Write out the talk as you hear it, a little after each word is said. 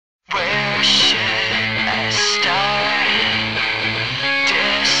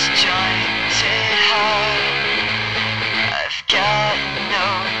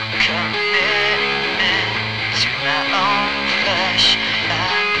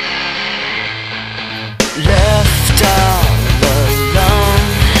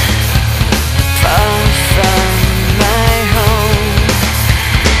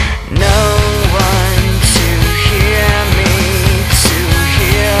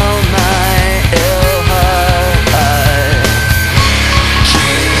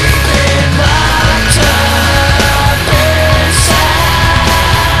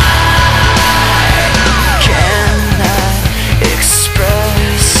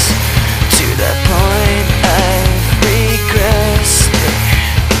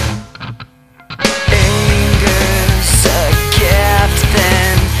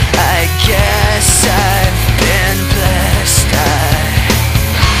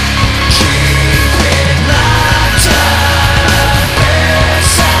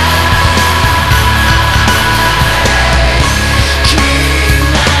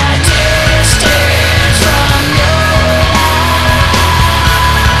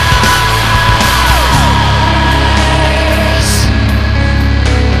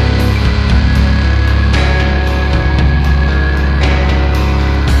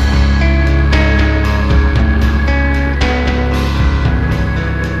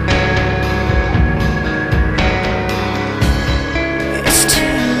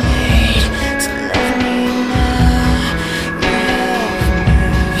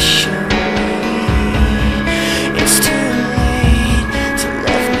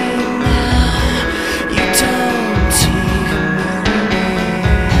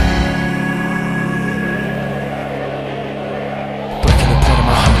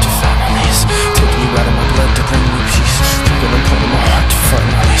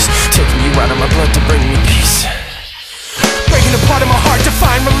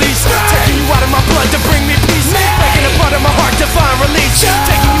release.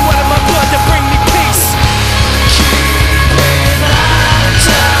 Taking you out of my blood to bring me peace.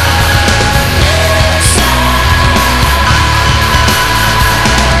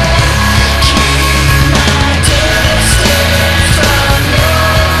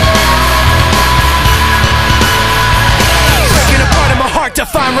 To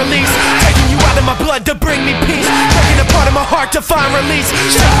find release, taking you out of my blood to bring me peace. Breaking a part of my heart to find release.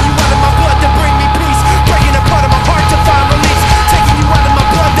 Taking you out of my blood to bring me peace. Breaking a part of my heart to find release.